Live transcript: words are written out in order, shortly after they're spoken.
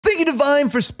you to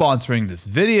Viaim for sponsoring this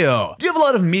video. Do you have a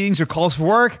lot of meetings or calls for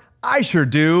work? I sure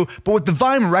do, but with the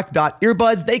Viaim RecDot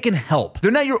earbuds, they can help.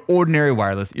 They're not your ordinary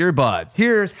wireless earbuds.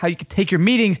 Here's how you can take your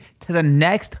meetings to the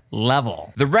next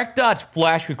level. The RecDot's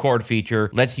flash record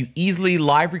feature lets you easily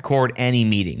live record any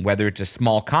meeting, whether it's a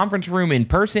small conference room in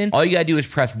person. All you gotta do is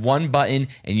press one button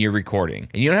and you're recording.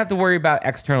 And you don't have to worry about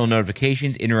external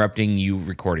notifications interrupting you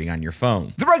recording on your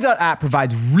phone. The RecDot app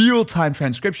provides real-time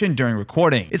transcription during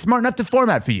recording. It's smart enough to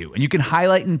format for you, and you can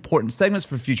highlight important segments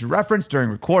for future reference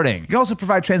during recording. You can also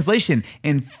provide translation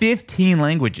in 15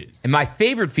 languages. And my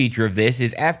favorite feature of this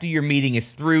is after your meeting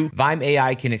is through, Viaim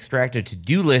AI can extract a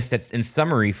to-do list that's in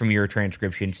summary from your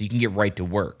transcription so you can get right to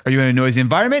work. Are you in a noisy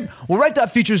environment? Well, RecDot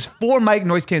features 4 mic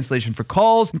noise cancellation for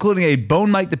calls, including a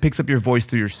bone mic that picks up your voice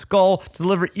through your skull to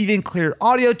deliver even clearer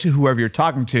audio to whoever you're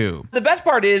talking to. The best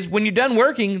part is when you're done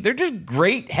working, they're just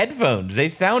great headphones. They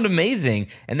sound amazing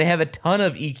and they have a ton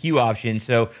of EQ options,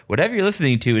 so whatever you're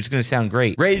listening to, it's gonna sound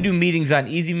great. Ready to do meetings on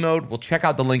easy mode? Well, check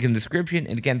out the link in the description.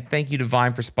 And again, thank you to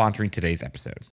Viaim for sponsoring today's episode.